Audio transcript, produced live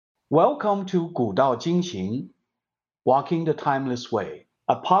Welcome to 古道今行, Walking the Timeless Way,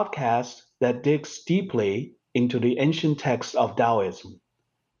 a podcast that digs deeply into the ancient texts of Taoism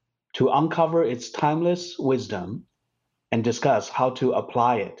to uncover its timeless wisdom and discuss how to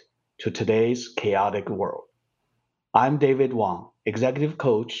apply it to today's chaotic world. I'm David Wang, Executive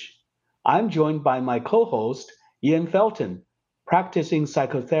Coach. I'm joined by my co host, Ian Felton, practicing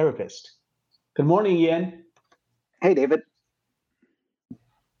psychotherapist. Good morning, Ian. Hey, David.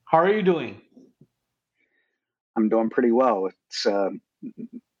 How are you doing? I'm doing pretty well. It's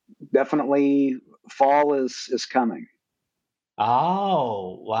definitely fall is coming.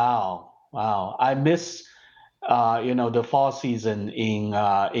 Oh, wow, wow! I miss, the fall season in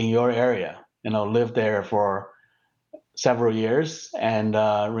your area. Lived there for several years and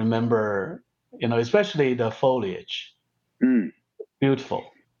remember, especially the foliage. Mm. Beautiful.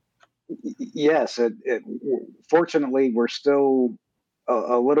 Yes, fortunately we're still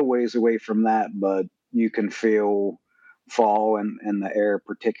a little ways away from that, but you can feel fall in the air,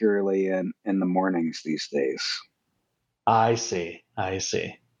 particularly in the mornings these days. I see. I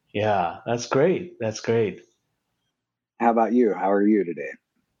see. Yeah, that's great. That's great. How about you? How are you today?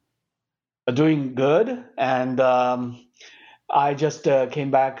 Doing good, and I just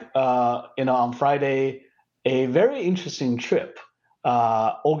came back, on Friday, a very interesting trip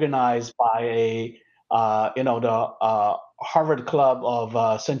organized by the Harvard Club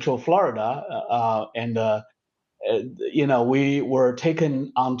of Central Florida, we were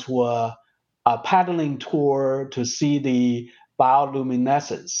taken onto a paddling tour to see the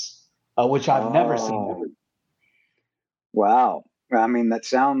bioluminescence, which I've never seen Oh, wow. I mean, that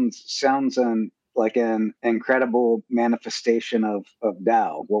sounds like an incredible manifestation of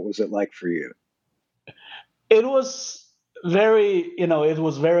Tao. What was it like for you? it was it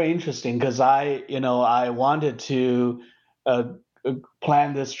was very interesting because I wanted to uh,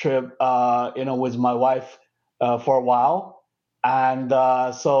 plan this trip, with my wife for a while, and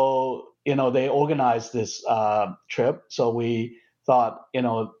so they organized this trip. So we thought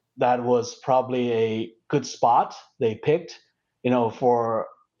that was probably a good spot they picked, for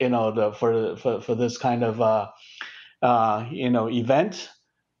for this kind of event.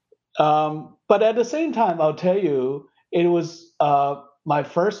 But at the same time, I'll tell you, it was my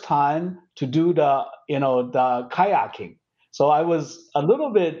first time to do the kayaking. So I was a little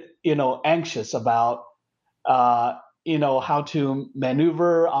bit anxious about uh, how to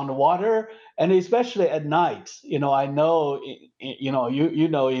maneuver on the water, and especially at night. I know you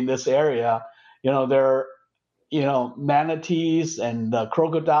know in this area, there are manatees and the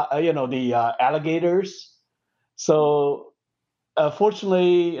crocodile, the alligators. So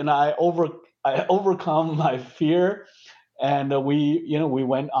fortunately, I overcome my fear, and we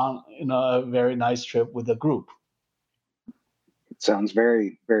went on a very nice trip with the group. It sounds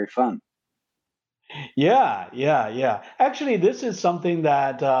very, very fun. Yeah, yeah, yeah. Actually, this is something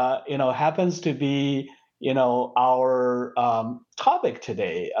that happens to be our topic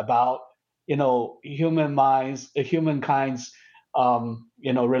today about human minds, humankind's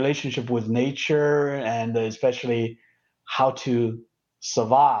relationship with nature, and especially how to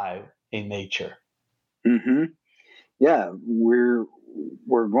survive in nature. Hmm. Yeah, we're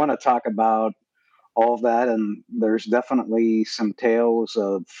going to talk about all of that, and there's definitely some tales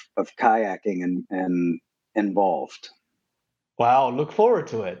of kayaking and involved. Wow, look forward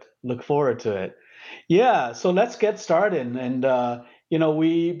to it. Look forward to it. Yeah, so let's get started. And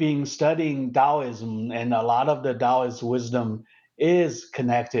we being studying Taoism, and a lot of the Taoist wisdom is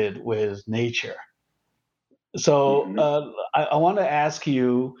connected with nature. So Hmm. I want to ask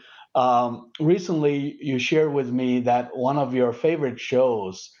you. Recently, you shared with me that one of your favorite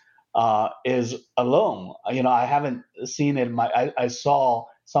shows is Alone. I haven't seen it. I saw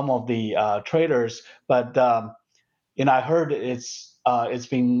some of the trailers, but I heard it's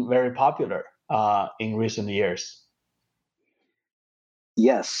been very popular in recent years.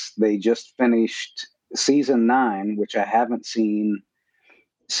 Yes, they just finished season 9, which I haven't seen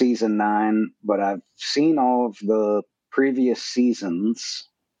season 9, but I've seen all of the previous seasons,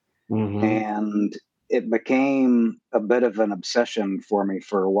 Hmm. and it became a bit of an obsession for me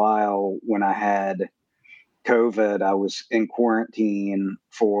for a while when I had COVID. I was in quarantine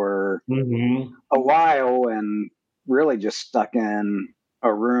for Hmm. a while and really just stuck in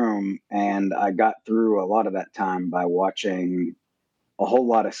a room. And I got through a lot of that time by watching a whole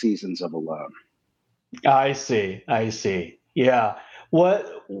lot of seasons of Alone. I see. I see. Yeah. What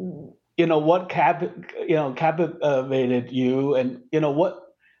what captivated you, and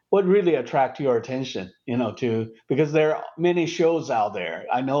what really attract your attention? To because there are many shows out there.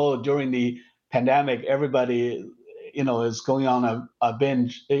 I know during the pandemic, everybody is going on a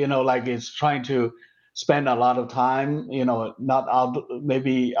binge, like it's trying to spend a lot of time, not out,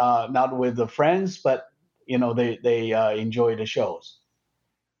 maybe not with the friends, but they enjoy the shows.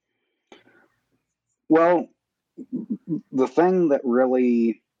 Well, the thing that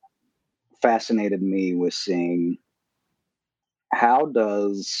really fascinated me was seeing how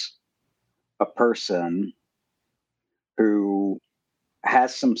does a person who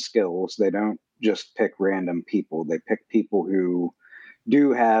has some skills, they don't just pick random people, they pick people who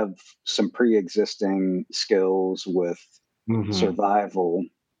do have some pre-existing skills with Hmm. survival,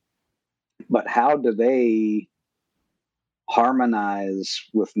 but how do they harmonize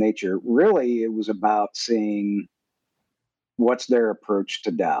with nature? Really, it was about seeing what's their approach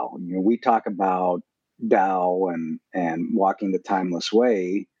to Tao. We talk about Tao and walking the timeless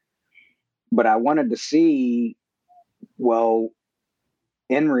way, but I wanted to see, well,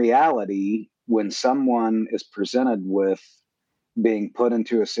 in reality, when someone is presented with being put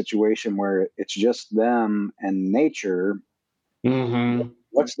into a situation where it's just them and nature, Hmm.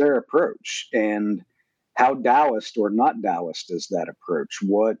 what's their approach? And how Taoist or not Taoist is that approach?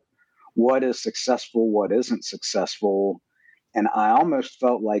 What is successful? What isn't successful? And I almost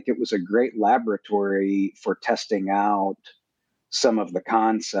felt like it was a great laboratory for testing out some of the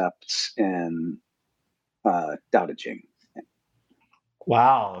concepts in Tao Te Ching.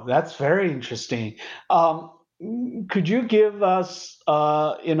 Wow, that's very interesting. Could you give us,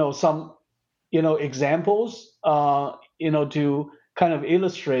 some, examples, to kind of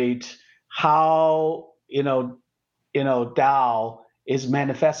illustrate how, Tao is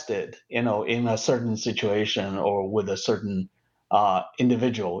manifested, in a certain situation or with a certain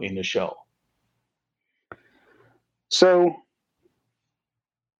individual in the show? So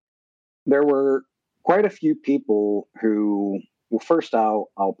there were quite a few people who, well, first I'll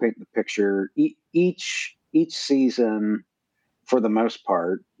paint the picture. Each season, for the most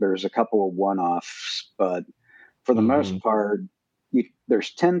part, there's a couple of one-offs, but for the most Hmm. part,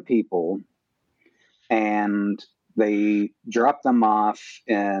 there's 10 people, and they drop them off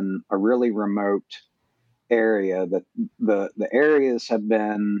in a really remote area. That the areas have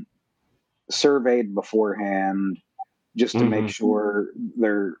been surveyed beforehand just to make Hmm. sure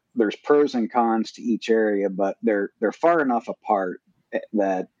there's pros and cons to each area, but they're far enough apart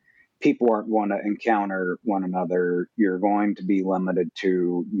that people aren't going to encounter one another. You're going to be limited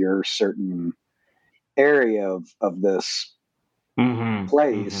to your certain area of this Hmm. Hmm.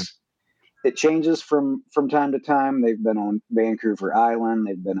 place. It changes from time to time. They've been on Vancouver Island.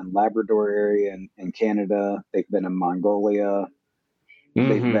 They've been in Labrador area in Canada. They've been in Mongolia.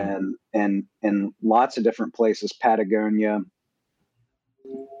 They've Hmm. been in lots of different places, Patagonia.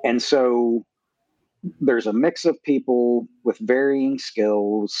 And so there's a mix of people with varying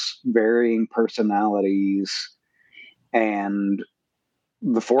skills, varying personalities, and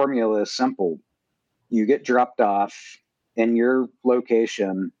the formula is simple. You get dropped off in your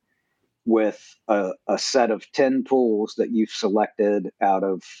location with a set of 10 pools that you've selected out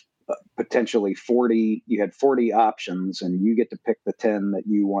of potentially 40. You had 40 options, and you get to pick the 10 that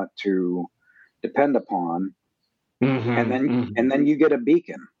you want to depend upon. And Hmm. then you get a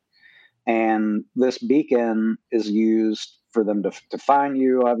beacon, and this beacon is used for them to find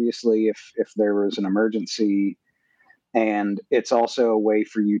you, obviously, if there was an emergency, and it's also a way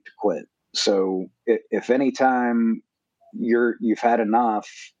for you to quit. So if any time you've had enough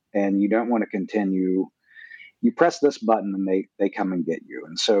and you don't want to continue, you press this button and they come and get you.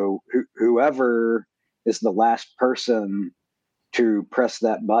 And so whoever is the last person to press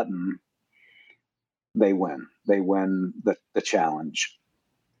that button, they win the challenge.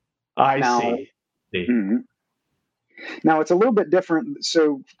 I Now, see. See. mhm. Now it's a little bit different.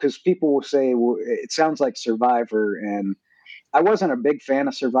 So, because people will say, well, it sounds like Survivor, and I wasn't a big fan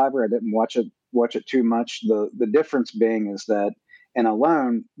of Survivor. I didn't watch it too much. The difference being is that in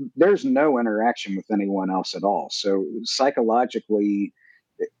Alone, there's no interaction with anyone else at all. So psychologically,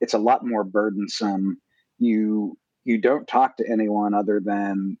 it's a lot more burdensome. You don't talk to anyone other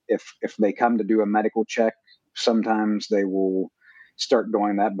than if they come to do a medical check. Sometimes they will start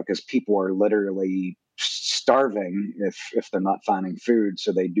doing that because people are literally starving if they're not finding food.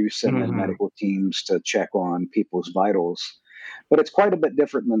 So they do send in Hmm. medical teams to check on people's vitals. But it's quite a bit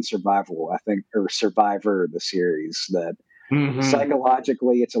different than Survival, I think, or Survivor, the series. That Hmm.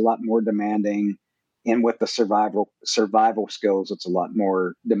 psychologically, it's a lot more demanding, and with the survival skills, it's a lot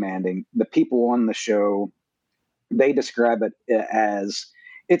more demanding. The people on the show, they describe it as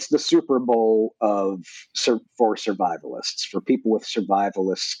it's the Super Bowl for survivalists. For people with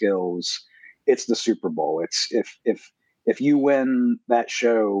survivalist skills, it's the Super Bowl. It's if you win that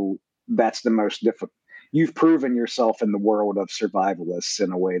show, that's the most difficult. you've proven yourself in the world of survivalists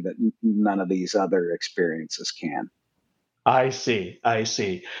in a way that none of these other experiences can. I see. I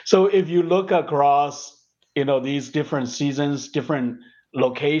see. So if you look across, these different seasons, different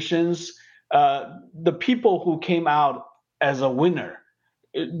locations, the people who came out as a winner,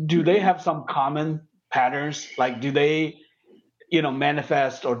 do they Mhm. have some common patterns? Like, do they,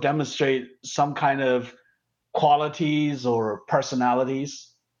 manifest or demonstrate some kind of qualities or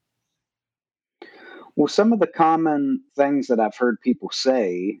personalities? Well, some of the common things that I've heard people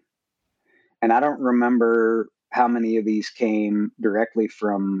say, and I don't remember how many of these came directly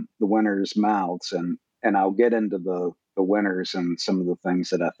from the winners' mouths, and I'll get into the winners and some of the things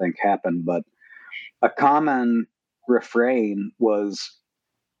that I think happened, but a common refrain was,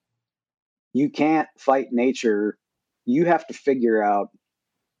 you can't fight nature. You have to figure out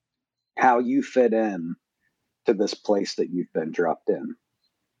how you fit in to this place that you've been dropped in.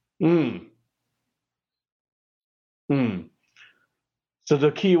 Mm, mm. So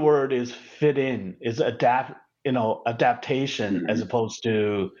the key word is fit in, is adaptation as Hmm. opposed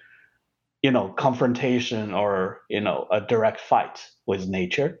to, confrontation or, a direct fight with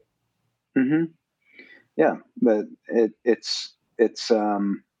nature. Hmm. Yeah, but it's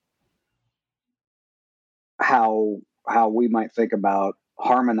how we might think about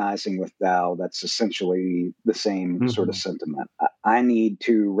harmonizing with Tao. That's essentially the same sort of Hmm. sentiment. I need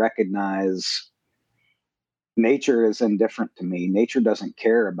to recognize nature is indifferent to me. Nature doesn't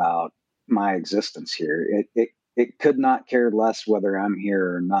care about my existence here. It could not care less whether I'm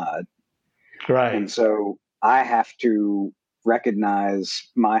here or not. And Right. so I have to recognize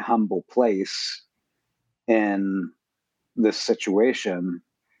my humble place in this situation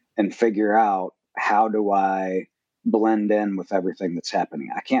and figure out, how do I blend in with everything that's happening.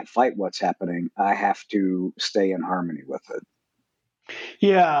 I can't fight what's happening. I have to stay in harmony with it.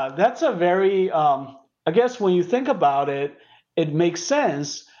 Yeah, that's a very, I guess when you think about it, it makes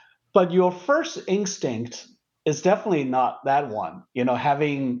sense, but your first instinct is definitely not that one,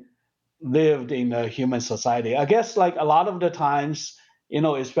 having lived in a human society. I guess like a lot of the times,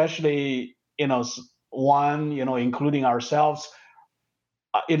 especially, one, including ourselves,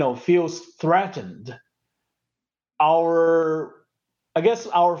 feels threatened. Our, I guess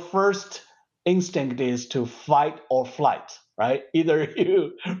our first instinct is to fight or flight, right? Either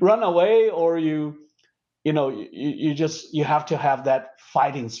you run away or you just you have to have that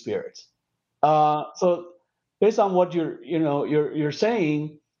fighting spirit. So based on what you're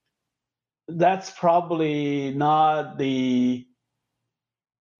saying, that's probably not the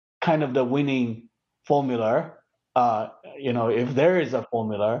kind of the winning formula. Uh, if there is a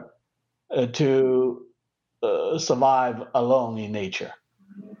formula to survive alone in nature.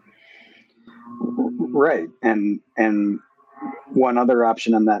 Right. And one other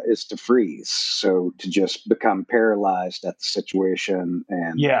option in that is to freeze. So to just become paralyzed at the situation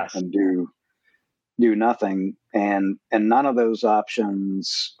Yes. and do nothing. And none of those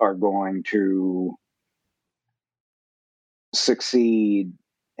options are going to succeed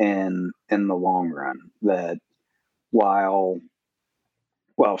in the long run. That while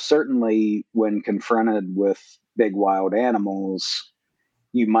certainly when confronted with big wild animals,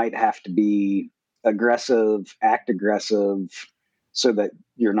 you might have to be aggressive, act aggressive, so that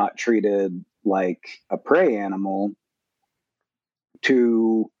you're not treated like a prey animal.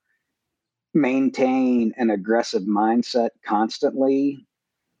 To maintain an aggressive mindset constantly,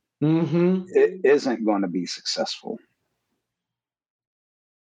 Hmm. it isn't going to be successful.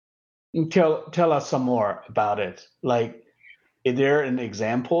 Tell us some more about it. Like, is there an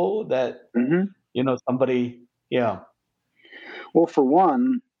example that Hmm. somebody? Yeah. Well, for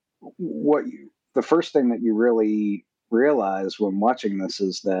one, the first thing that you really realize when watching this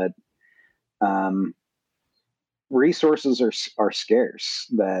is that um, resources are scarce.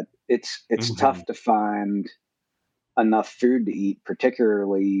 That it's Hmm. tough to find enough food to eat,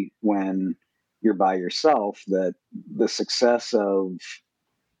 particularly when you're by yourself. That the success of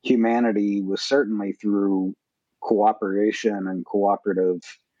humanity was certainly through cooperation and cooperative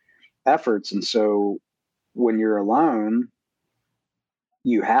efforts. And so when you're alone,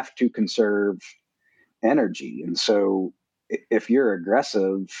 you have to conserve energy. And so if you're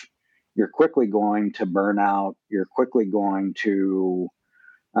aggressive, you're quickly going to burn out. You're quickly going to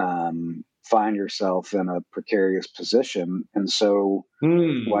find yourself in a precarious position. And so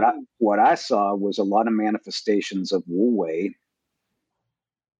Mm. what I saw was a lot of manifestations of Wu Wei,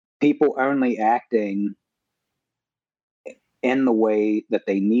 people only acting in the way that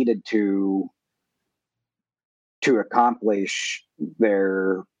they needed to accomplish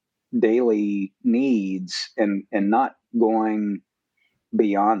their daily needs, and not going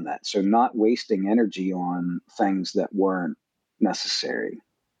beyond that. So not wasting energy on things that weren't necessary.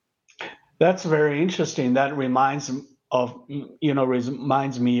 That's very interesting. That reminds me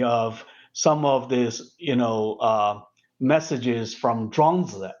of some of these, messages from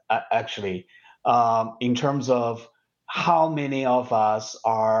Zhuangzi, actually, in terms of how many of us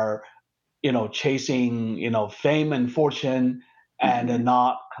are, chasing, fame and fortune and Hmm.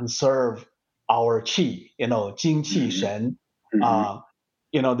 not conserve our qi, jing qi Hmm. shen, Hmm. uh,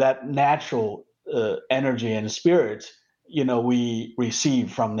 that natural energy and spirit, we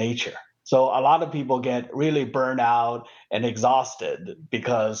receive from nature. So a lot of people get really burned out and exhausted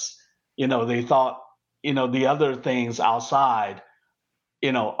because, they thought, the other things outside,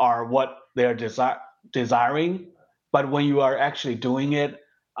 are what they're desiring. But when you are actually doing it,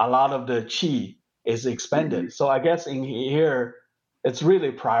 a lot of the chi is Hmm. expended. So I guess in here, it's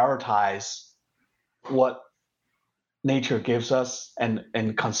really prioritize what nature gives us and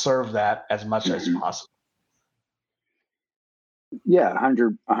conserve that as much as Hmm. possible. Yeah,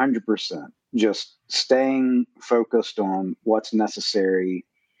 100%. Just staying focused on what's necessary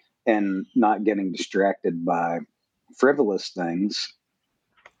and not getting distracted by frivolous things.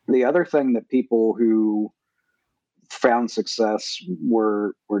 The other thing that people who found success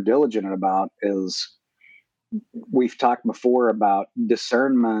were diligent about is, we've talked before about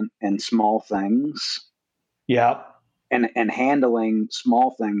discernment and small things, Yeah. and handling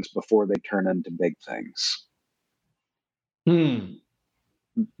small things before they turn into big things. Hmm.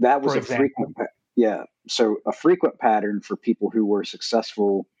 That was For a example. yeah. So a frequent pattern for people who were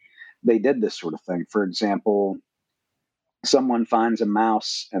successful, they did this sort of thing. For example, someone finds a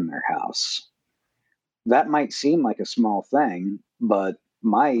mouse in their house. That might seem like a small thing, but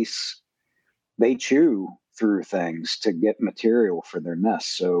mice, they chew through things to get material for their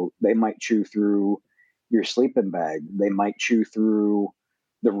nest. So they might chew through your sleeping bag. They might chew through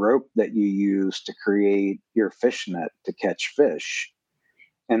the rope that you use to create your fish net to catch fish.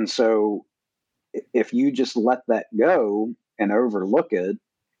 And so if you just let that go and overlook it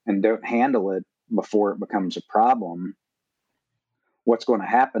and don't handle it before it becomes a problem, what's going to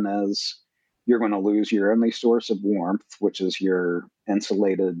happen is you're going to lose your only source of warmth, which is your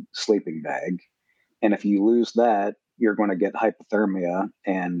insulated sleeping bag. And if you lose that, you're going to get hypothermia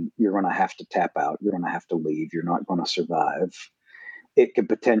and you're going to have to tap out. You're going to have to leave. You're not going to survive. It could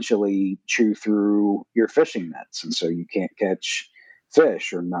potentially chew through your fishing nets. And so you can't catch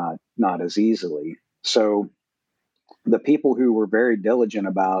fish, or not as easily. So the people who were very diligent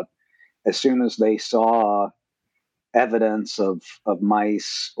about, as soon as they saw evidence of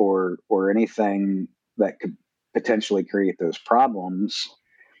mice or anything that could potentially create those problems,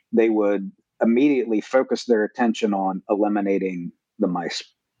 they would immediately focus their attention on eliminating the mice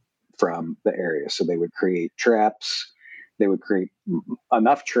from the area. So they would create traps. They would create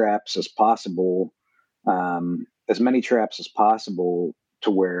enough traps as possible, as many traps as possible,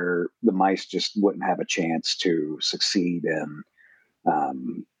 to where the mice just wouldn't have a chance to succeed in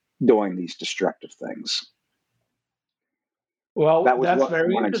um, doing these destructive things. Well, That was that's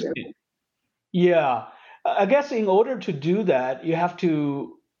very one interesting. example. Yeah. I guess in order to do that, you have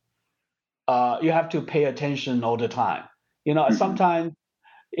to pay attention all the time. Hmm. Sometimes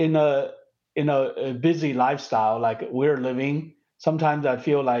in a busy lifestyle like we're living, sometimes I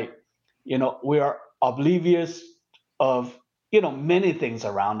feel like we are oblivious of many things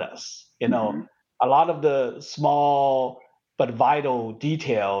around us. Hmm. A lot of the small but vital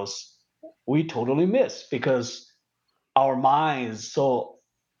details we totally miss because our mind is so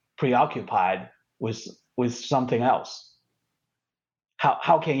preoccupied with with something else.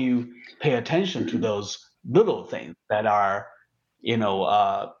 How can you pay attention to Hmm. those little things that are you know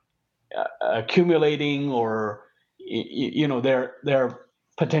uh, accumulating, or their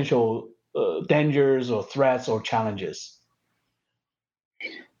potential dangers or threats or challenges?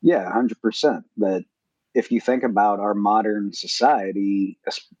 Yeah, 100%. That if you think about our modern society,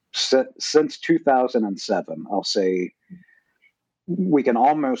 since 2007, I'll say we can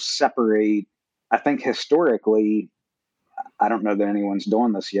almost separate. I think historically, I don't know that anyone's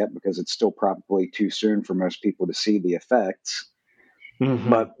doing this yet because it's still probably too soon for most people to see the effects.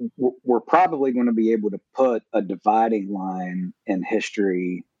 But Hmm. we're probably going to be able to put a dividing line in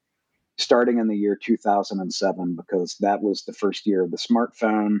history starting in the year 2007, because that was the first year of the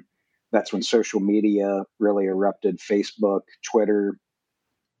smartphone. That's when social media really erupted: Facebook, Twitter.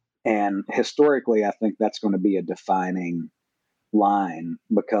 And historically, I think that's going to be a defining line,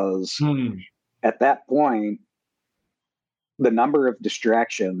 because Hmm. at that point, the number of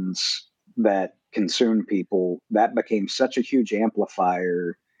distractions that consume people, that became such a huge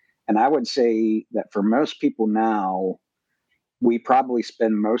amplifier. And I would say that for most people now, we probably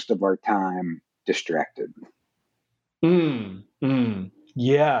spend most of our time distracted.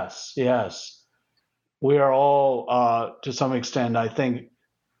 Yes, yes. We are all, to some extent, I think,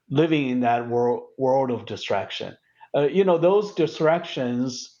 living in that world of distraction. Those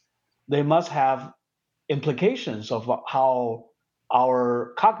distractions, they must have implications of how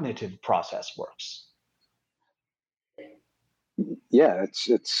our cognitive process works. Yeah,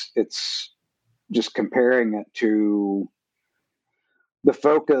 it's just comparing it to the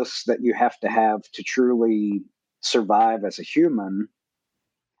focus that you have to truly survive as a human.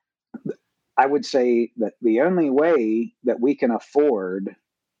 I would say that the only way that we can afford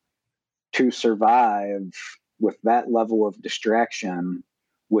to survive with that level of distraction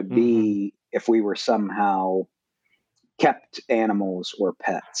would Hmm. be if we were somehow kept animals or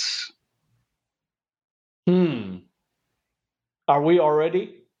pets. Hmm. Are we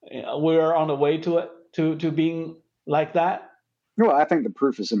already? We're on the way to it, to being like that. Well, I think the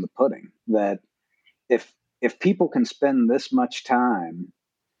proof is in the pudding that if people can spend this much time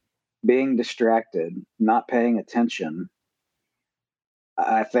being distracted, not paying attention,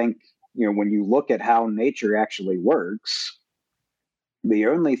 I think, when you look at how nature actually works, the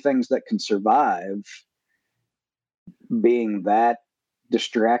only things that can survive being that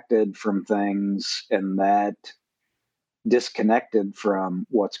distracted from things and that disconnected from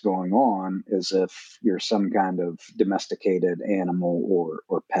what's going on is if you're some kind of domesticated animal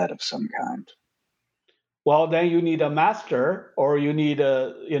or pet of some kind. Well, then you need a master, or you need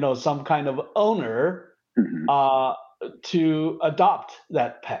some kind of owner, Hmm. uh, to adopt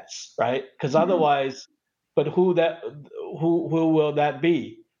that pets, right? Because Hmm. otherwise, but who will that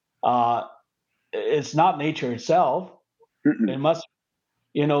be? Uh, it's not nature itself. It Hmm. must,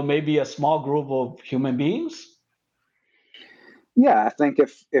 maybe a small group of human beings. Yeah, I think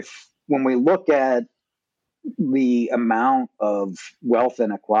if when we look at the amount of wealth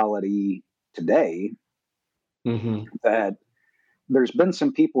inequality today, Hmm. that there's been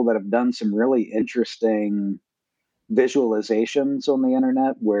some people that have done some really interesting visualizations on the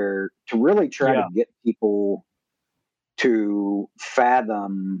internet where to really try to Yeah, get people to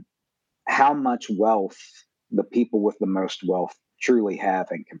fathom how much wealth the people with the most wealth truly have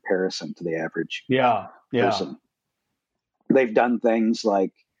in comparison to the average yeah, yeah. person. They've done things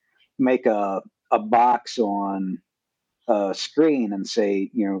like make a box on a screen and say,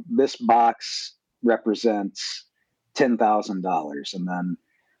 this box represents $10,000. And then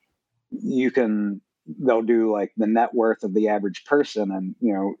you can, they'll do like the net worth of the average person. And,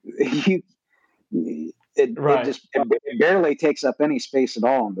 you, it Right. just, it barely takes up any space at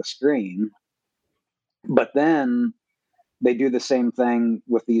all on the screen. But then they do the same thing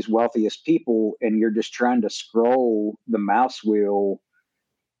with these wealthiest people, and you're just trying to scroll the mouse wheel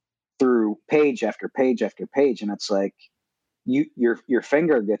through page after page after page, and it's like your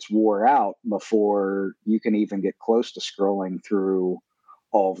finger gets wore out before you can even get close to scrolling through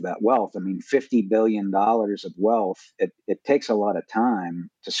all of that wealth. I mean, $50 billion of wealth. It takes a lot of time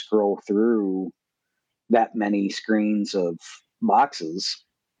to scroll through that many screens of boxes.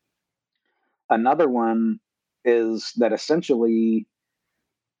 Another one is that essentially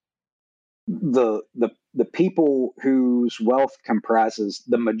the people whose wealth comprises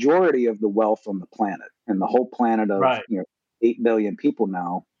the majority of the wealth on the planet and the whole planet of Right. 8 billion people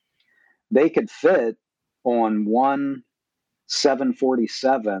now, they could fit on one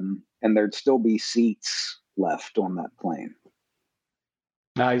 747 and there'd still be seats left on that plane.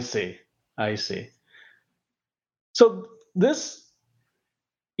 I see. I see. So this,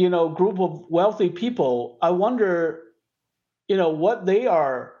 group of wealthy people, I wonder, what they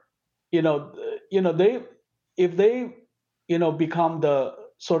are, they, if they, become the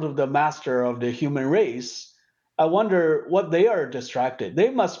sort of the master of the human race, I wonder what they are distracted. They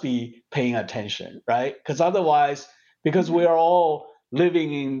must be paying attention, right? Because otherwise, because we Mhm. are all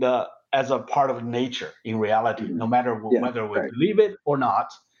living in the as a part of nature in reality, no Mhm. matter Yeah, whether we right. believe it or not.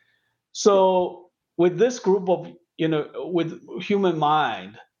 Yeah. So with this group of, with human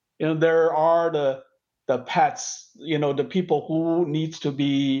mind, there are the pets, the people who needs to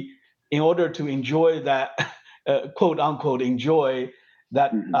be, in order to enjoy that, quote unquote enjoy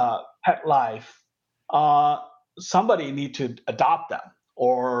that, Mhm. pet life. Uh, Somebody need to adopt them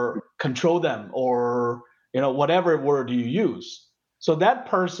or control them, or whatever word you use. So that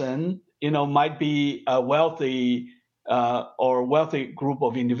person, might be a wealthy, or wealthy group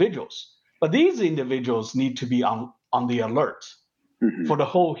of individuals. But these individuals need to be on the alert for Mhm. the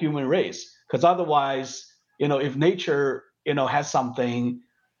whole human race, because otherwise, if nature, has something,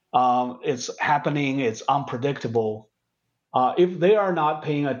 it's happening, it's unpredictable. If they are not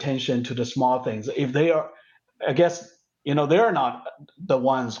paying attention to the small things, if they are, I guess, they're not the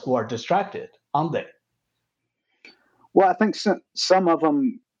ones who are distracted, aren't they? Well, I think some of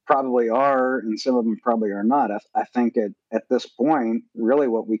them probably are, and some of them probably are not. I think at this point, really,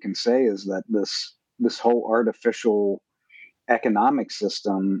 what we can say is that this whole artificial economic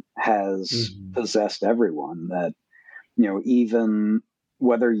system has Mhm. possessed everyone. That even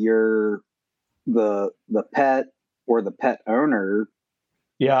whether you're the pet or the pet owner,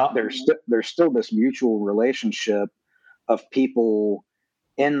 Yeah. there's still this mutual relationship of people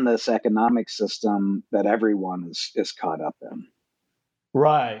in this economic system that everyone is caught up in.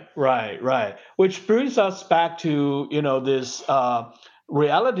 Right, right, right. Which brings us back to this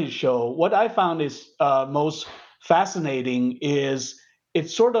reality show. What I found is most fascinating is it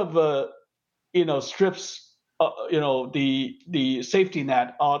sort of strips the safety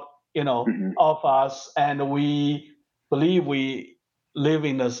net out Hmm. of us, and we believe we live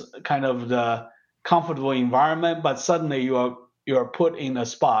in this kind of the comfortable environment, but suddenly you're put in a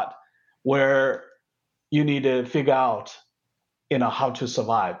spot where you need to figure out how to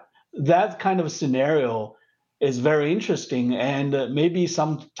survive. That kind of scenario is very interesting, and maybe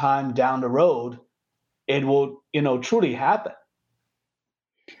sometime down the road it will truly happen.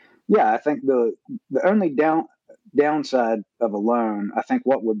 Yeah, I think the only downside of a loan, I think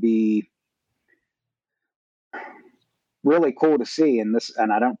what would be really cool to see, and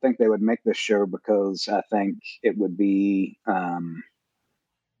I don't think they would make this show because I think it would be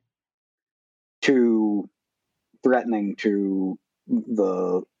too threatening to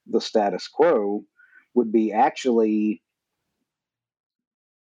the status quo, would be actually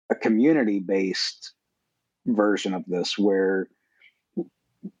a community based version of this where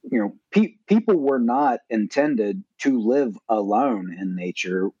people were not intended to live alone in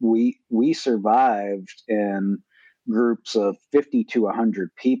nature. We survived in groups of 50 to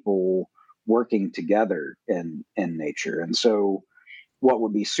 100 people working together in nature. And so what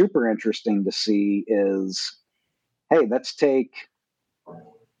would be super interesting to see is, hey, let's take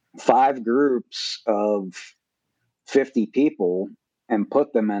 5 groups of 50 people and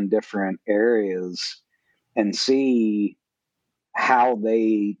put them in different areas and see how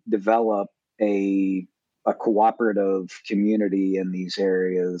they develop a a cooperative community in these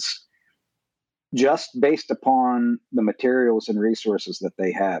areas just based upon the materials and resources that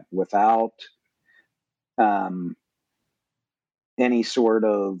they have without um, any sort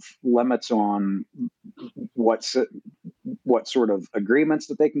of limits on what's what sort of agreements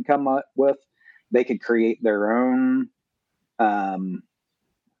that they can come up with. They could create their own um,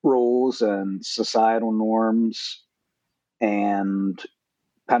 rules and societal norms and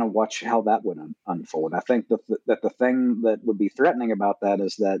kind of watch how that would unfold. I think that the thing that would be threatening about that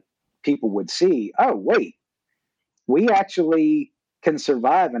is that people would see, oh, wait, we actually can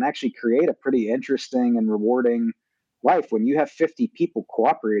survive and actually create a pretty interesting and rewarding life when you have 50 people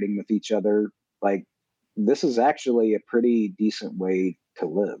cooperating with each other. Like, this is actually a pretty decent way to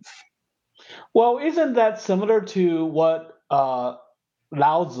live. Well, isn't that similar to what Lao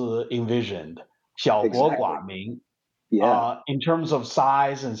Tzu envisioned, 小国寡 Exactly. 民, Yeah. in terms of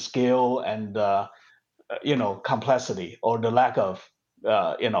size and scale and complexity, or the lack of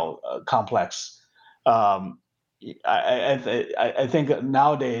complex. Um, I think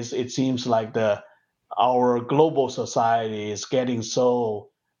nowadays it seems like the our global society is getting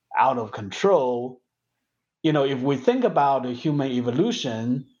so out of control. If we think about the human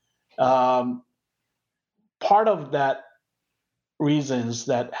evolution, um, part of that reasons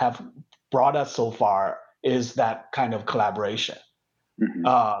that have brought us so far is that kind of collaboration. Hmm.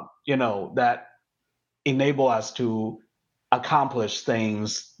 That enable us to accomplish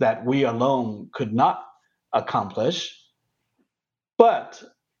things that we alone could not accomplish. But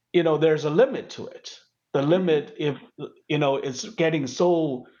there's a limit to it. The Hmm. limit, if it's getting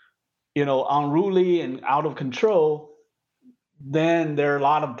so unruly and out of control, then there are a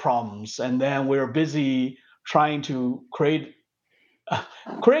lot of problems, and then we're busy trying to create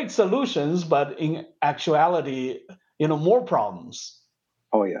solutions, but in actuality, more problems.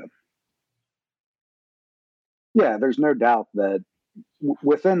 Oh, yeah. Yeah, there's no doubt that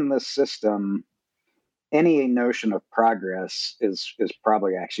within this system, any notion of progress is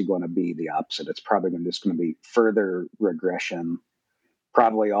probably actually going to be the opposite. It's probably just going to be further regression.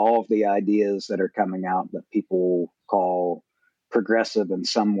 Probably all of the ideas that are coming out that people call progressive in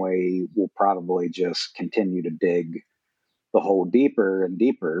some way will probably just continue to dig the hole deeper and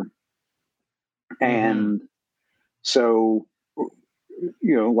deeper. Hmm. And so,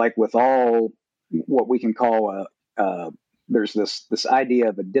 like with all what we can call there's this idea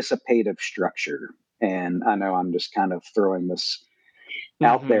of a dissipative structure. And I know I'm just kind of throwing this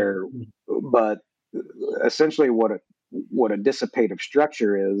out Hmm. there, but essentially what a dissipative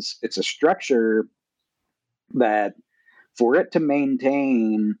structure is. It's a structure that, for it to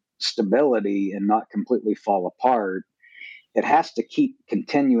maintain stability and not completely fall apart, it has to keep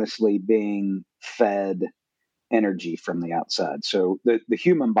continuously being fed energy from the outside. So the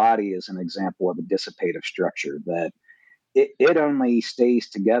human body is an example of a dissipative structure that it only stays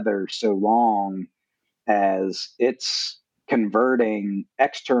together so long as it's converting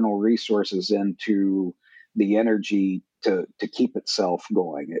external resources into the energy to keep itself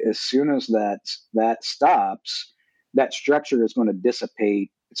going. As soon as that stops, that structure is going to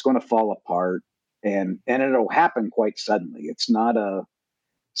dissipate. It's going to fall apart, and it'll happen quite suddenly. It's not a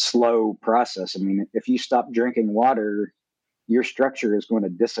slow process. I mean, if you stop drinking water, your structure is going to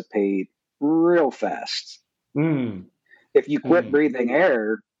dissipate real fast. Mm, If you quit mm, breathing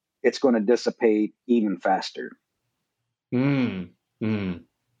air, it's going to dissipate even faster. mm, mm.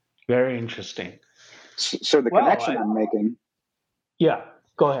 Very interesting. So Well, I, yeah,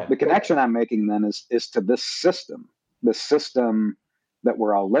 go ahead. the connection I'm making then is to this system that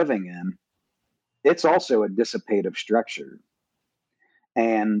we're all living in. It's also a dissipative structure,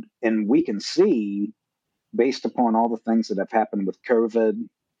 and we can see, based upon all the things that have happened with COVID,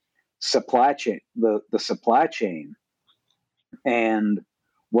 supply chain, the supply chain, and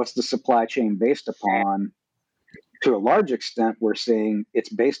what's the supply chain based upon? To a large extent, we're seeing it's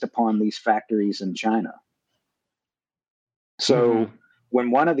based upon these factories in China. So Hmm.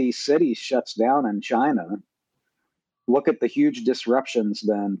 when one of these cities shuts down in China, look at the huge disruptions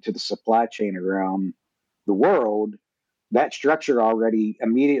then to the supply chain around the world. That structure already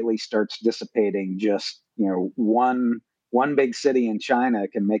immediately starts dissipating. Just, one big city in China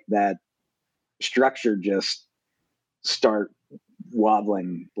can make that structure just start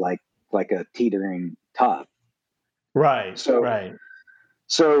wobbling like a teetering top. Right, So right.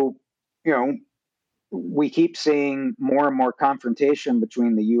 so you know we keep seeing more and more confrontation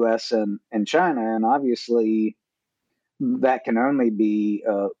between the U.S. and China, and obviously that can only be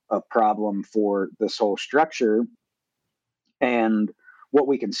a problem for this whole structure. And what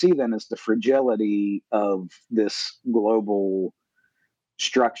we can see then is the fragility of this global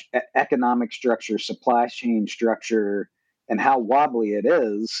structure, economic structure, supply chain structure, and how wobbly it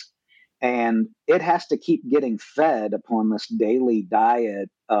is. And it has to keep getting fed upon this daily diet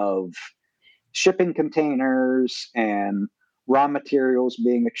of shipping containers and raw materials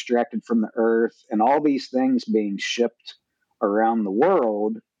being extracted from the earth and all these things being shipped around the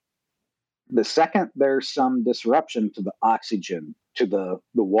world. The second there's some disruption to the oxygen, to the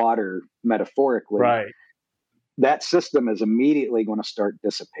water, metaphorically, Right, that system is immediately going to start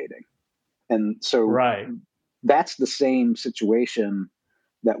dissipating. And so right. that's the same situation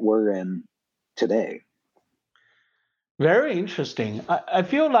that we're in today. Very interesting. I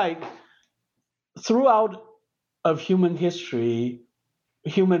feel like throughout of human history,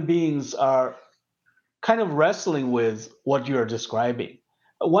 human beings are kind of wrestling with what you're describing.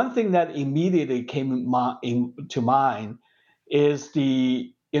 One thing that immediately to mind is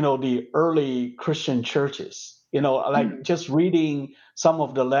the early Christian churches. Like Mm, just reading some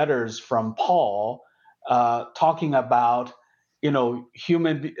of the letters from Paul, talking about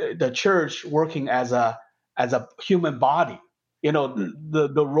the church working as a human body. mm,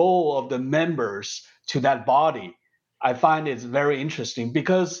 The role of the members to that body. I find it's very interesting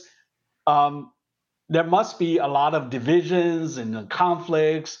because um, there must be a lot of divisions and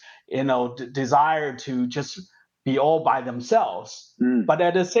conflicts, desire to just be all by themselves. mm, But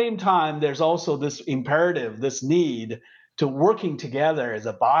at the same time, there's also this imperative, this need to working together as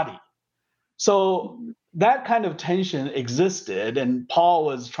a body. So mm, that kind of tension existed, and Paul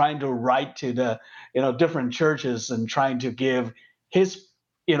was trying to write to the different churches and trying to give his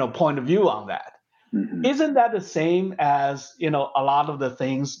point of view on that. mm, Isn't that the same as a lot of the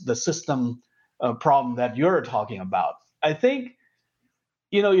things, the system problem that you're talking about? I think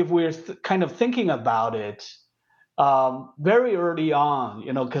if we're kind of thinking about it, very early on,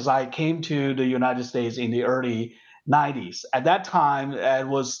 because I came to the United States in the early 90s. At that time, it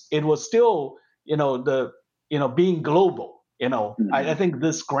was still the being global. I mm, think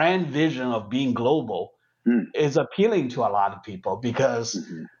this grand vision of being global mm, is appealing to a lot of people because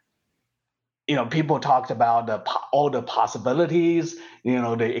mm, people talked about all the possibilities,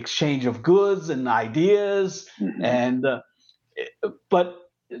 the exchange of goods and ideas, mm, and but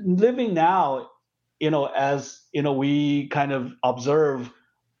living now, as we kind of observe,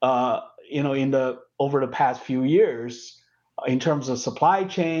 in the over the past few years, in terms of supply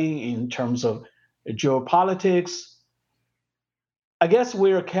chain, in terms of geopolitics, I guess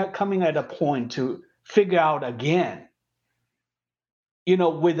we're coming at a point to figure out again,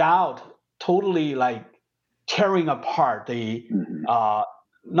 without totally like tearing apart the Hmm.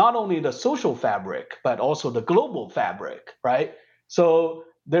 not only the social fabric but also the global fabric, right? So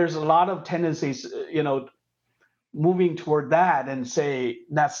there's a lot of tendencies, moving toward that and say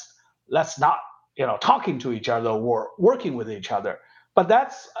let's not talking to each other or working with each other. But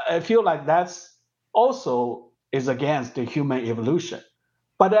that's I feel like that's also is against the human evolution.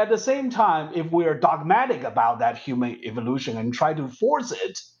 But at the same time, if we are dogmatic about that human evolution and try to force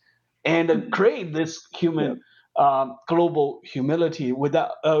it and Hmm. create this Yeah. human global humility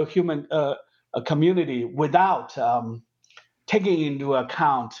without human a community without taking into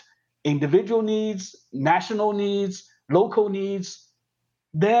account individual needs, national needs, local needs,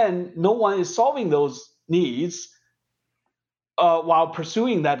 then no one is solving those needs while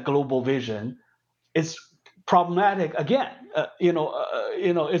pursuing that global vision. It's problematic again.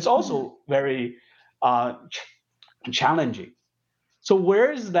 It's Hmm. also very challenging. So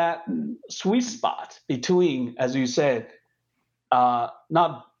where is that Hmm. sweet spot between, as you said,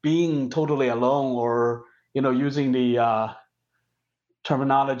 not being totally alone or using the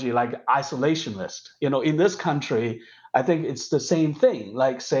terminology like isolationist. In this country, I think it's the same thing.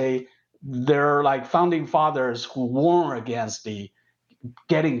 Like, say, there are like founding fathers who warn against the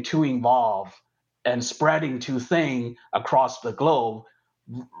getting too involved and spreading too thin across the globe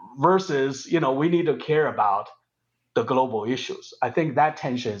versus, we need to care about the global issues. I think that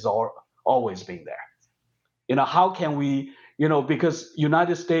tension is always been there. How can we, because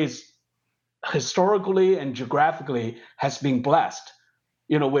United States historically and geographically has been blessed,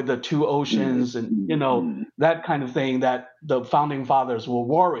 with the two Hmm. oceans and Hmm. that kind of thing, that the founding fathers were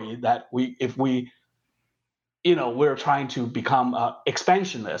worried that if we we're trying to become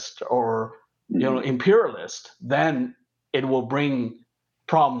expansionist or Hmm. imperialist, then it will bring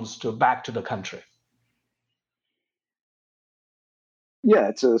problems back to the country. Yeah,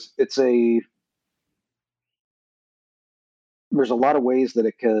 it's a there's a lot of ways that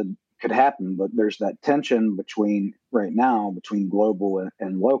it could happen, but there's that tension between right now between global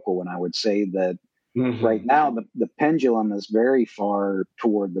and local, and I would say that right Hmm. now the pendulum is very far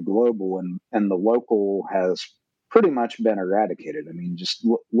toward the global, and the local has pretty much been eradicated. I mean, just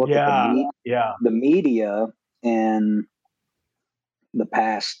look at Yeah, yeah. the media in the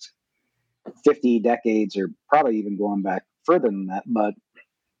past 50 decades, or probably even going back further than that. But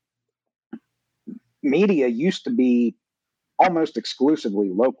media used to be almost exclusively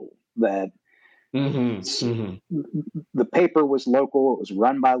local. That Hmm. Hmm. the paper was local, it was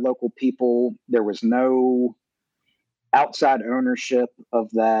run by local people, there was no outside ownership of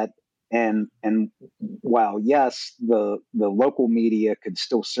that. And while yes, the local media could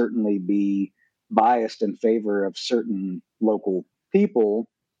still certainly be biased in favor of certain local people,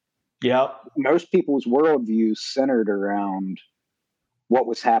 Yep. most people's worldviews centered around what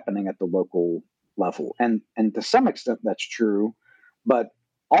was happening at the local level. And to some extent that's true, but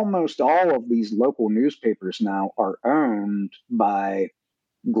almost all of these local newspapers now are owned by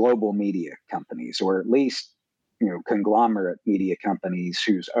global media companies, or at least conglomerate media companies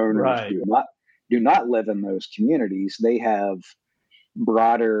whose owners Right. do not live in those communities. They have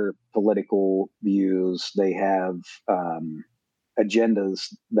broader political views. They have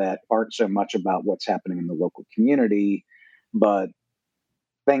agendas that aren't so much about what's happening in the local community, but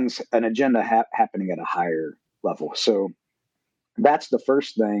an agenda happening at a higher level. So that's the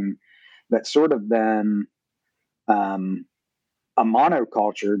first thing that's sort of been um, a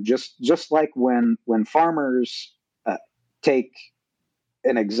monoculture, just like when farmers uh, take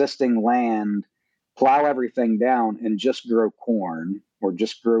an existing land, plow everything down, and just grow corn or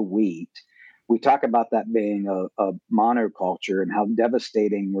just grow wheat. We talk about that being a monoculture and how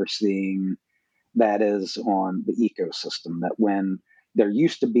devastating we're seeing that is on the ecosystem. That when there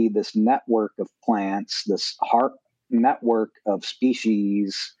used to be this network of plants, this heart network of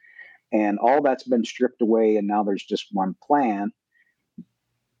species, and all that's been stripped away, and now there's just one plant,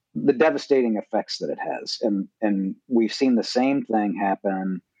 the devastating effects that it has. And we've seen the same thing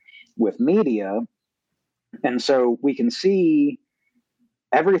happen with media. And so we can see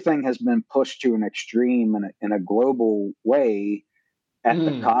everything has been pushed to an extreme in a global way at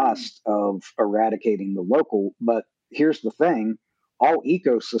the Mm. cost of eradicating the local. But here's the thing, all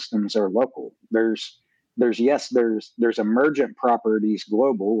ecosystems are local. There's emergent properties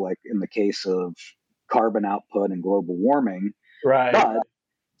global, like in the case of carbon output and global warming, Right. but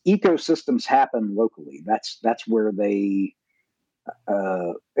ecosystems happen locally. That's where they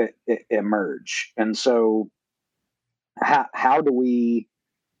emerge. And so how do we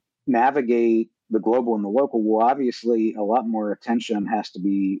navigate the global and the local? Well, obviously a lot more attention has to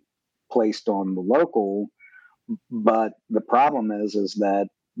be placed on the local, but the problem is that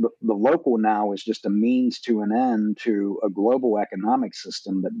the local now is just a means to an end to a global economic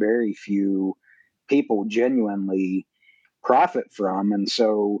system that very few people genuinely profit from. And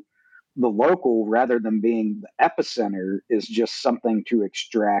so the local, rather than being the epicenter, is just something to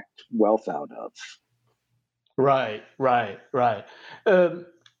extract wealth out of. Right, right, right. Um,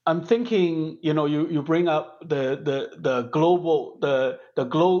 I'm thinking, you bring up the global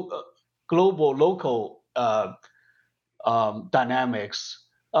global local dynamics.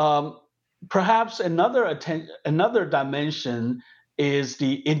 Um, Perhaps another dimension is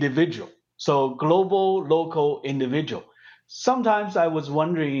the individual. So global, local, individual. Sometimes I was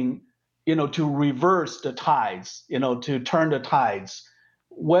wondering, to reverse the tides, to turn the tides,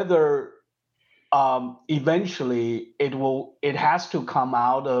 whether eventually it has to come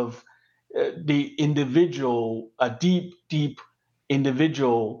out of the individual, a deep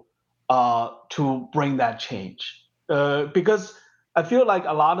individual, to bring that change. Because I feel like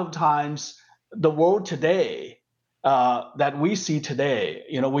a lot of times the world today, that we see today,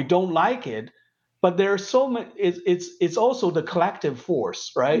 we don't like it, but there's so many. It's also the collective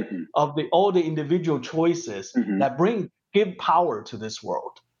force, right, Hmm. of the all the individual choices Hmm. that give power to this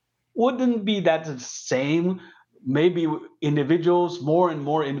world. Wouldn't be that the same? Maybe more and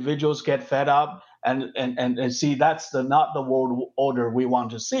more individuals get fed up and see that's not the world order we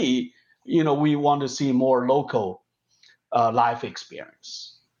want to see. We want to see more local life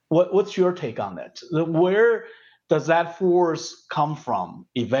experience. What's your take on that? Where does that force come from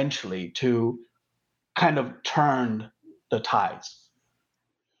eventually to kind of turn the tides?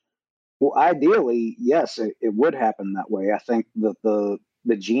 Well, ideally, yes, it would happen that way. I think that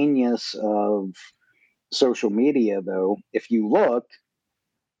the genius of social media, though, if you look,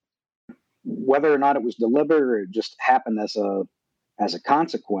 whether or not it was deliberate or it just happened as a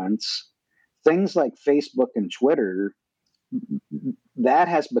consequence, things like Facebook and Twitter, that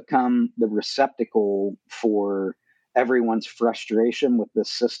has become the receptacle for everyone's frustration with this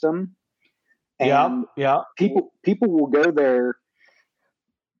system. Yeah, And yeah. people will go there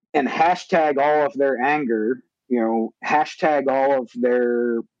and hashtag all of their anger, hashtag all of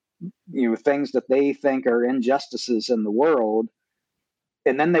their, things that they think are injustices in the world.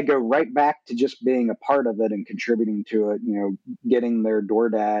 And then they go right back to just being a part of it and contributing to it, getting their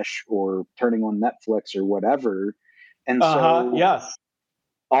DoorDash or turning on Netflix or whatever. And Uh-huh. so Yes.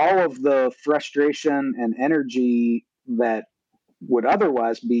 all of the frustration and energy that would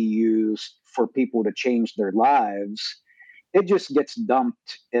otherwise be used for people to change their lives, it just gets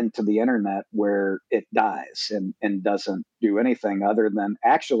dumped into the internet where it dies and doesn't do anything other than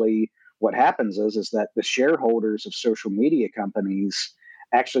actually what happens is that the shareholders of social media companies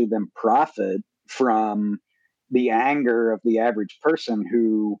actually then profit from the anger of the average person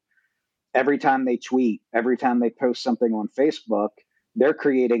who every time they tweet, every time they post something on Facebook, they're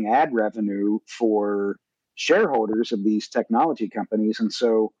creating ad revenue for shareholders of these technology companies. And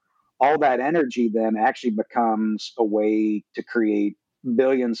so all that energy then actually becomes a way to create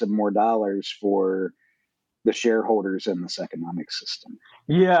billions of more dollars for the shareholders in this economic system.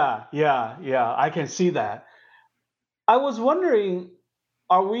 Yeah, yeah, yeah. I can see that. I was wondering,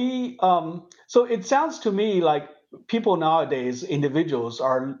 are we, so it sounds to me like people nowadays, individuals,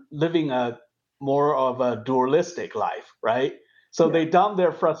 are living a more of a dualistic life, right? So Yeah. they dump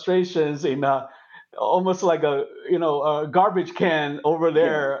their frustrations in almost like a garbage can over Yeah.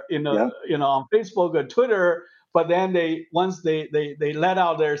 there Yeah. on Facebook or Twitter. But then once they let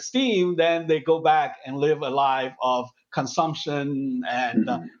out their steam, then they go back and live a life of consumption and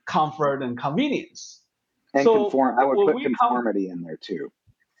Hmm. comfort and convenience. And So conform. I would will put we come? conformity in there too.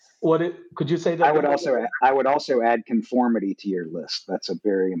 Could you say that again? I would also add conformity to your list. That's a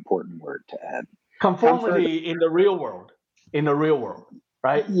very important word to add. Comfort, Conformity in the real world,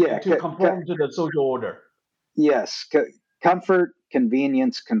 right? yeah, To conform to the social order. yes, comfort,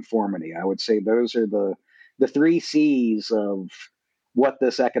 convenience, conformity. I would say those are the three C's of what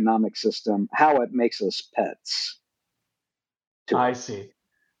this economic system, how it makes us pets to I it. see.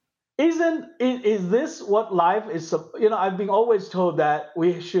 Is this what life is? I've been always told that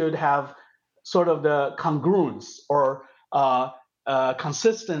we should have sort of the congruence or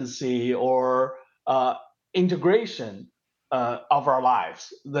consistency or integration of our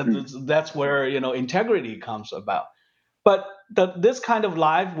lives. Hmm. That's where integrity comes about. But this kind of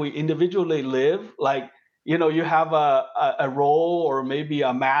life we individually live, like you have a role or maybe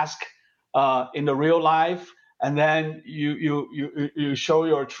a mask in the real life, and then you show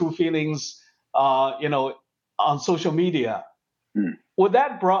your true feelings, on social media. Hmm. Would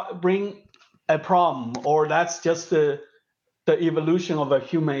that bring a problem, or that's just the evolution of a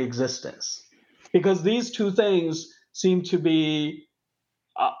human existence? Because these two things seem to be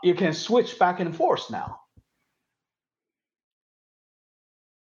you can switch back and forth now.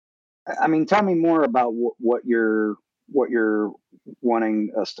 I mean, tell me more about what you're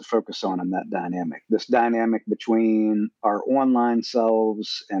wanting us to focus on in that dynamic. This dynamic between our online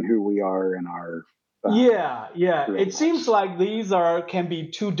selves and who we are in our Yeah, yeah. real It seems lives. like these are can be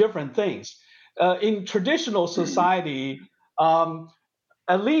two different things. In traditional Mhm. society, um,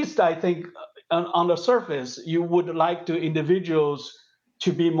 at least I think on the surface, you would like to individuals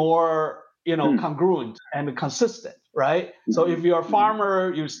to be more, Mm, congruent and consistent, right? So if mhm, you're a mhm,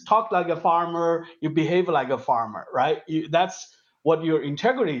 farmer, you talk like a farmer, you behave like a farmer, right? That's what your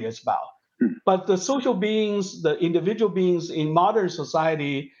integrity is about. mm. But the social beings, the individual beings in modern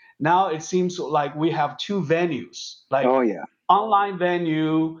society, now it seems like we have two venues, like Oh yeah. online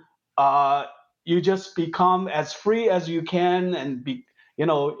venue, uh, you just become as free as you can and be,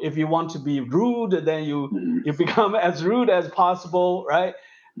 if you want to be rude, then you Mhm, you become as rude as possible, right?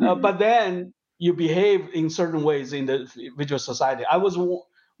 mhm, But then you behave in certain ways in the individual society. I was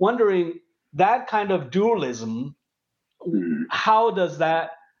wondering that kind of dualism, mhm. how does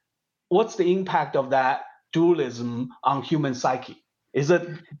that what's the impact of that dualism on human psyche? Is it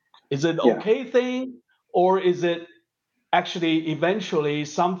Yeah. okay thing, or is it actually eventually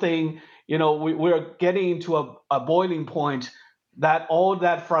something, we're getting into a boiling point that all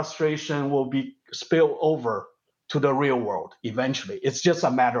that frustration will be spilled over to the real world eventually? It's just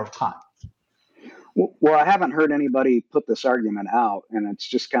a matter of time. Well, I haven't heard anybody put this argument out, and it's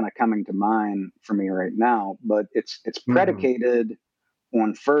just kind of coming to mind for me right now. But it's Hmm. predicated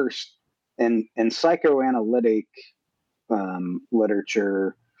on first in psychoanalytic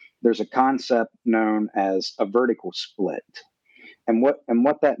literature. There's a concept known as a vertical split, and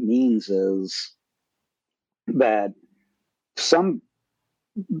what that means is that some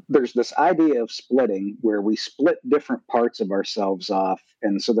there's this idea of splitting where we split different parts of ourselves off,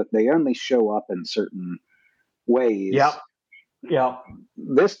 and so that they only show up in certain ways. Yep. Yep.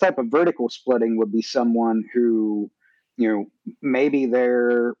 This type of vertical splitting would be someone who, maybe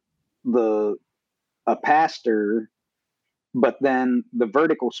they're the a pastor, but then the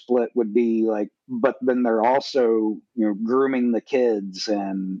vertical split would be like, but then they're also, grooming the kids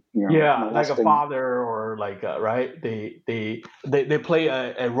and, Yeah, like a molesting. father, or like right, they play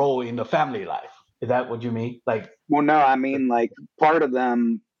a role in the family life. Is that what you mean? Like, Well, no, I mean, like, part of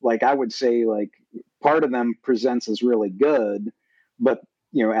them, like, I would say, like, part of them presents as really good, but,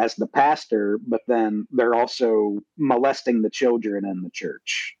 as the pastor, but then they're also molesting the children in the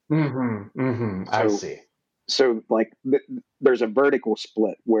church. I So, see. like, there's a vertical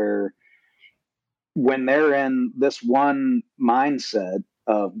split where when they're in this one mindset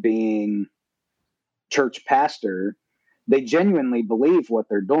of being church pastor, they genuinely believe what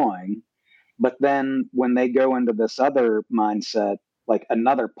they're doing. But then when they go into this other mindset, like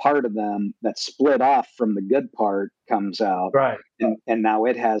another part of them that's split off from the good part comes out, Right. and now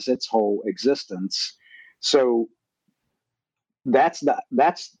it has its whole existence. So that's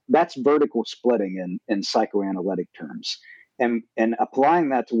vertical splitting in psychoanalytic terms. And applying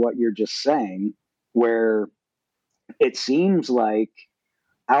that to what you're just saying, where it seems like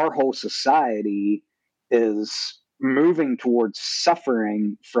our whole society is moving towards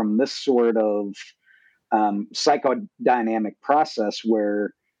suffering from this sort of psychodynamic process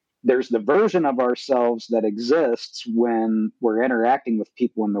where there's the version of ourselves that exists when we're interacting with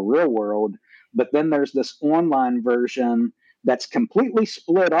people in the real world, but then there's this online version that's completely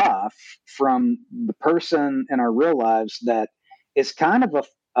split off from the person in our real lives that is kind of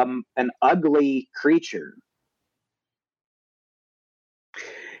an ugly creature.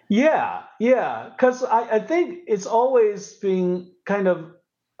 Yeah, yeah. Because I think it's always been kind of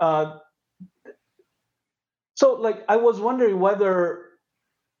uh, so. Like, I was wondering whether,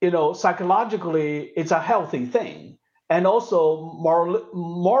 psychologically it's a healthy thing, and also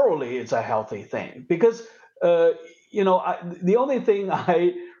morally it's a healthy thing. Because uh, the only thing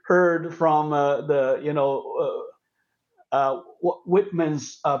I heard from the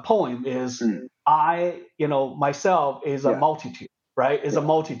Whitman's poem is, Mm, I, myself is a yeah, multitude, right? Is a yeah.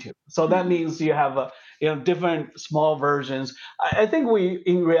 multitude. So that Hmm. means you have different small versions. I think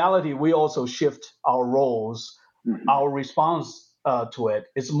in reality, we also shift our roles, Hmm. our response to it.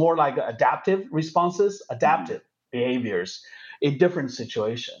 It's more like adaptive responses, Hmm. adaptive behaviors in different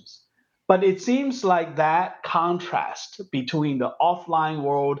situations. But it seems like that contrast between the offline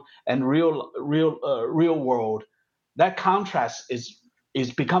world and real world, that contrast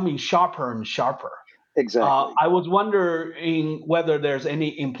is becoming sharper and sharper. Exactly. I was wondering whether there's any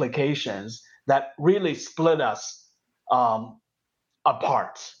implications that really split us um,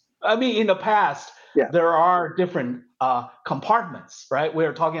 apart. I mean, in the past, Yeah. there are different compartments, right?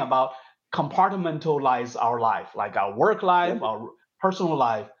 We're talking about compartmentalize our life, like our work life, Yep. our personal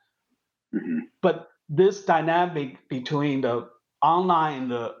life. Hmm. But this dynamic between the online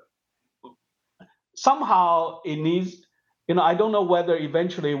and the somehow it needs, I don't know whether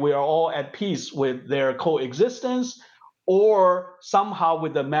eventually we are all at peace with their coexistence, or somehow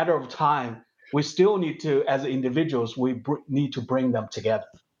with a matter of time we still need to, as individuals, need to bring them together.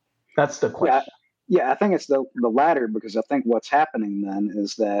 That's the Yeah. question. Yeah. I think it's the latter, because I think what's happening then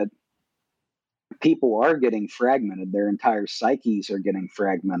is that people are getting fragmented. Their entire psyches are getting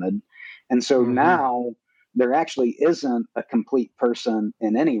fragmented. And so Hmm. now there actually isn't a complete person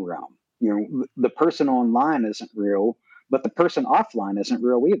in any realm. The person online isn't real, but the person offline isn't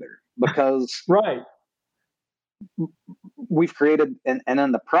real either, because Right. we've created, and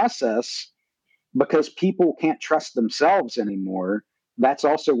in the process, because people can't trust themselves anymore, that's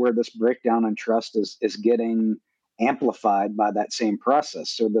also where this breakdown in trust is getting amplified by that same process.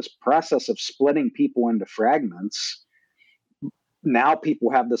 So this process of splitting people into fragments, now people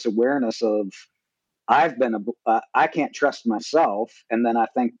have this awareness of, I can't trust myself, and then I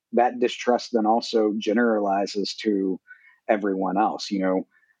think that distrust then also generalizes to everyone else.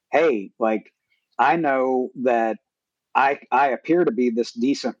 Hey, like, I know that I appear to be this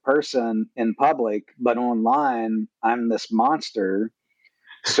decent person in public, but online I'm this monster.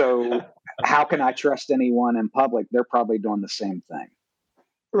 So how can I trust anyone in public? They're probably doing the same thing.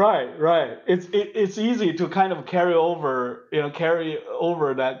 Right, right. It's easy to kind of carry over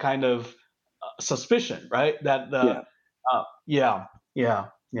that kind of suspicion, right? That the Yeah. yeah, yeah,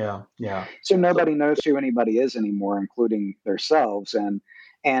 yeah, yeah. So So nobody knows who anybody is anymore, including themselves. And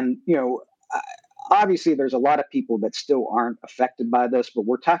obviously there's a lot of people that still aren't affected by this, but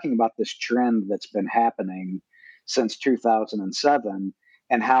we're talking about this trend that's been happening since 2007,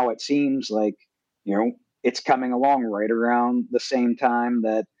 and how it seems like, it's coming along right around the same time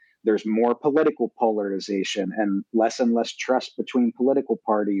that there's more political polarization and less trust between political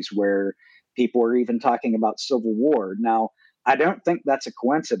parties, where people are even talking about civil war now. I don't think that's a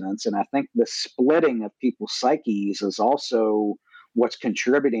coincidence. And I think the splitting of people's psyches is also what's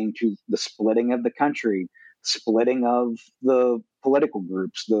contributing to the splitting of the country, splitting of the political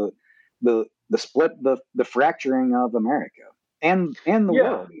groups, the split, the fracturing of America and the yeah,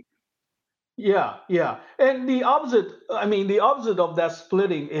 world. yeah, yeah. And the opposite of that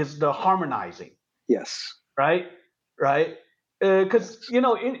splitting is the harmonizing, Yes. right? Right? Because, Yes.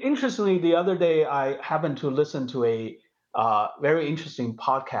 interestingly, the other day I happened to listen to a very interesting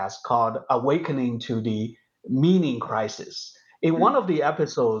podcast called Awakening to the Meaning Crisis. In one Mm, of the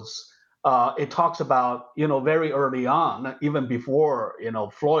episodes, it talks about, very early on, even before,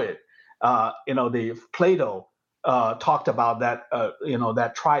 Freud, the Plato talked about that,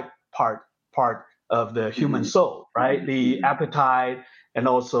 that part of the human mhm, soul, right? The mhm, appetite and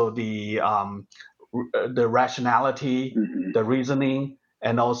also the rationality, mhm, the reasoning,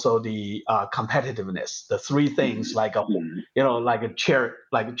 and also the competitiveness. The three things, mhm, like mhm,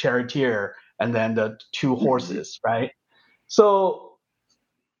 like a charioteer, and then the two mhm. horses, right? So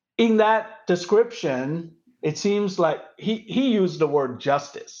in that description, it seems like he used the word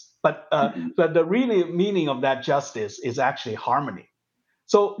justice, Mhm. but the really meaning of that justice is actually harmony.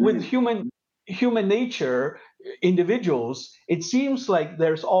 So with Mhm. human nature, individuals, it seems like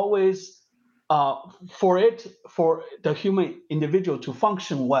there's always uh, for the human individual to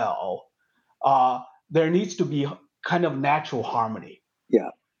function well, there needs to be kind of natural harmony.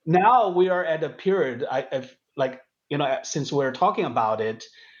 Yeah. Now we are at a period, like, since we're talking about it,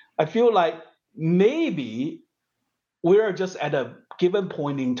 I feel like maybe we're just at a given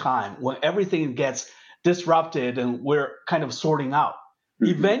point in time when everything gets disrupted and we're kind of sorting out.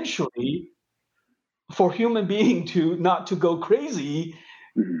 Mhm. Eventually, for human being to not to go crazy,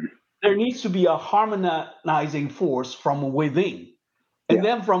 Mhm. there needs to be a harmonizing force from within, and Yeah.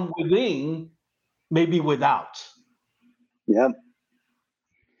 then from within, maybe without. Yeah.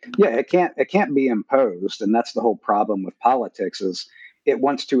 Yeah, it can't be imposed, and that's the whole problem with politics, is it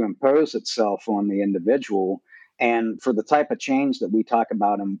wants to impose itself on the individual. And for the type of change that we talk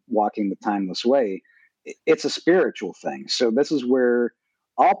about in Walking the Timeless Way, it's a spiritual thing. So this is where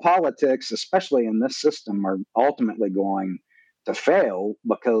all politics, especially in this system, are ultimately going to fail,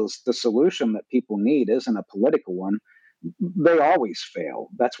 because the solution that people need isn't a political one. They always fail.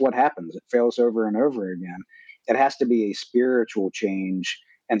 That's what happens. It fails over and over again. It has to be a spiritual change,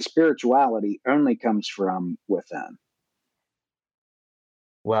 and spirituality only comes from within.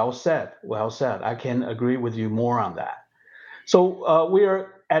 Well said. Well said. I can agree with you more on that. So we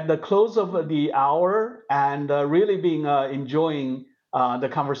are at the close of the hour, and really being enjoying the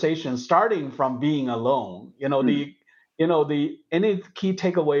conversation starting from being alone. Mm, The any key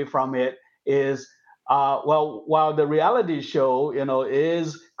takeaway from it is, well, while the reality show,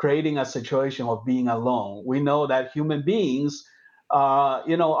 is creating a situation of being alone, we know that human beings,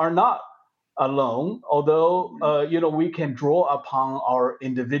 are not alone, although, mm, we can draw upon our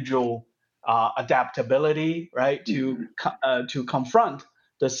individual adaptability, right, mm, to confront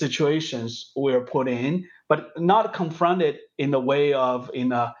the situations we're put in, but not confront it in the way of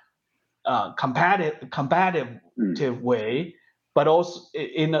in a combative mm. way, but also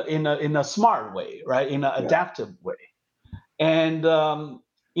in a smart way, right, in an Yeah. adaptive way. And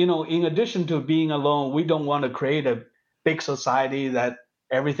in addition to being alone, we don't want to create a big society that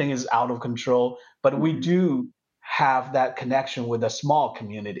everything is out of control, but we Mhm, do have that connection with a small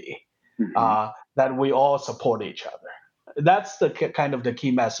community, mhm. that we all support each other. That's the kind of the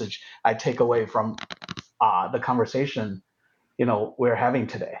key message I take away from the conversation we're having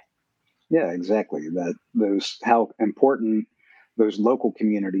today. Yeah, exactly. That those how important those local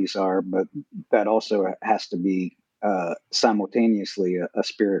communities are, but that also has to be simultaneously a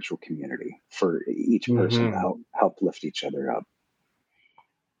spiritual community for each person to Hmm. help lift each other up.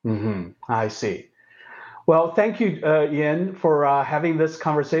 I see. Well, thank you, Ian, for having this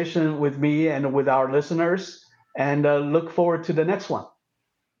conversation with me and with our listeners, and look forward to the next one.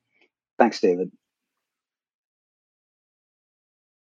 Thanks, David.